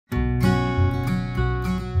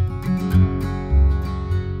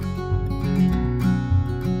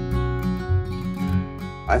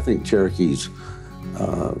I think Cherokees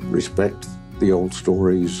respect the old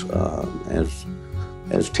stories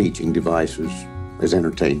as teaching devices, as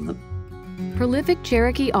entertainment. Prolific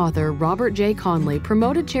Cherokee author Robert J. Conley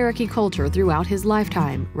promoted Cherokee culture throughout his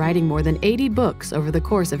lifetime, writing more than 80 books over the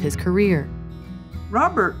course of his career.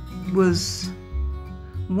 Robert was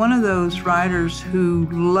one of those writers who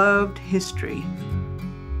loved history,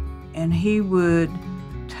 and he would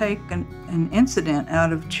take an incident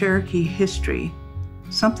out of Cherokee history,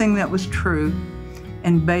 something that was true,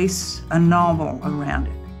 and base a novel around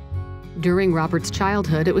it. During Robert's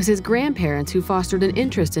childhood, it was his grandparents who fostered an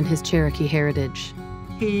interest in his Cherokee heritage.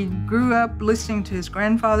 He grew up listening to his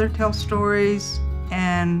grandfather tell stories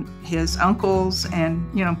and his uncles and,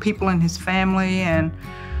 people in his family, and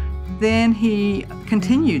then he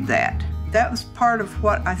continued that. That was part of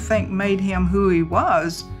what I think made him who he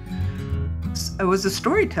was. It was a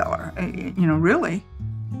storyteller, really.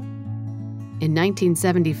 In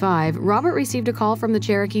 1975, Robert received a call from the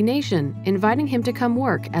Cherokee Nation, inviting him to come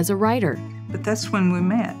work as a writer. But that's when we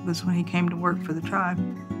met, was when he came to work for the tribe.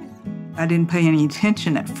 I didn't pay any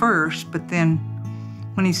attention at first, but then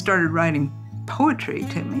when he started writing poetry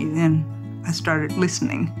to me, then I started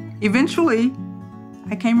listening. Eventually,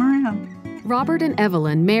 I came around. Robert and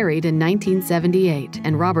Evelyn married in 1978,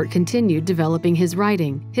 and Robert continued developing his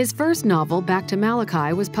writing. His first novel, Back to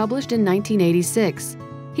Malachi, was published in 1986.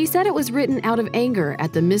 He said it was written out of anger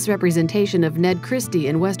at the misrepresentation of Ned Christie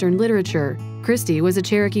in Western literature. Christie was a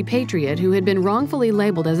Cherokee patriot who had been wrongfully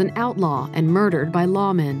labeled as an outlaw and murdered by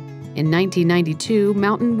lawmen. In 1992,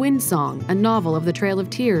 Mountain Wind Song, a novel of the Trail of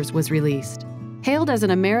Tears, was released. Hailed as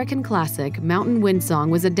an American classic, Mountain Wind Song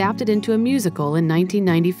was adapted into a musical in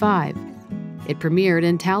 1995. It premiered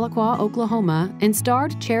in Tahlequah, Oklahoma, and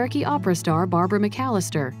starred Cherokee opera star Barbara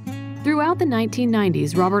McAllister. Throughout the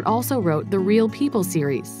 1990s, Robert also wrote the Real People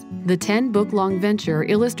series. The 10-book-long venture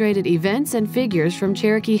illustrated events and figures from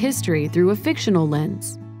Cherokee history through a fictional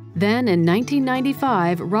lens. Then, in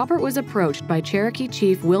 1995, Robert was approached by Cherokee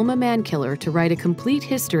Chief Wilma Mankiller to write a complete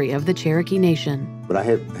history of the Cherokee Nation. But I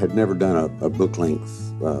had never done a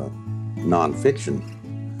book-length nonfiction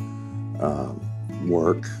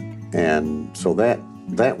work, and so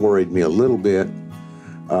that worried me a little bit.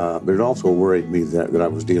 But it also worried me that I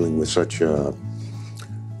was dealing with such a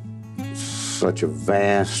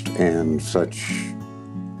vast and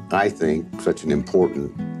I think, such an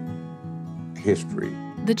important history.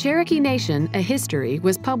 The Cherokee Nation, A History,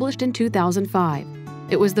 was published in 2005.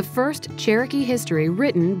 It was the first Cherokee history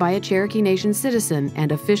written by a Cherokee Nation citizen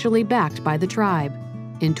and officially backed by the tribe.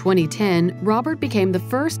 In 2010, Robert became the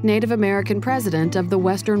first Native American president of the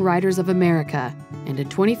Western Writers of America, and in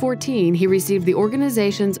 2014, he received the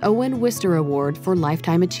organization's Owen Wister Award for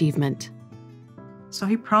Lifetime Achievement. So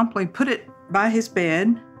he promptly put it by his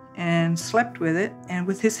bed and slept with it, and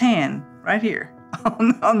with his hand right here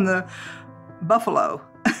on the buffalo,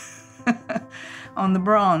 on the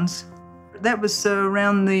bronze. That was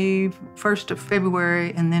around the 1st of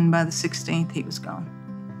February, and then by the 16th, he was gone.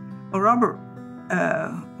 Well, Robert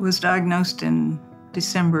was diagnosed in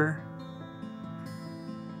December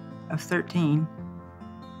of 13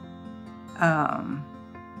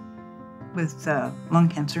 with lung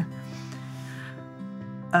cancer.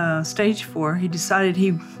 Stage 4, he decided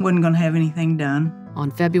he wasn't going to have anything done.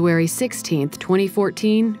 On February 16,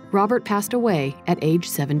 2014, Robert passed away at age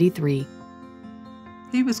 73.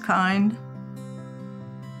 He was kind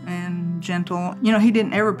and gentle. He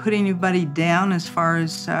didn't ever put anybody down as far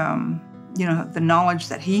as, the knowledge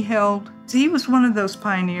that he held. He was one of those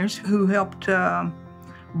pioneers who helped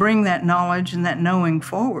bring that knowledge and that knowing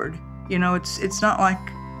forward. It's not like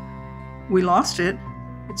we lost it.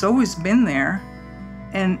 It's always been there.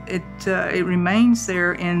 And it remains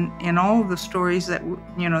there in all of the stories that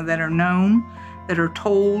that are known, that are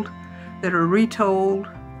told, that are retold,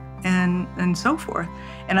 and so forth.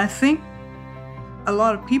 And I think a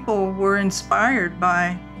lot of people were inspired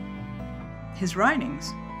by his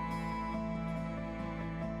writings.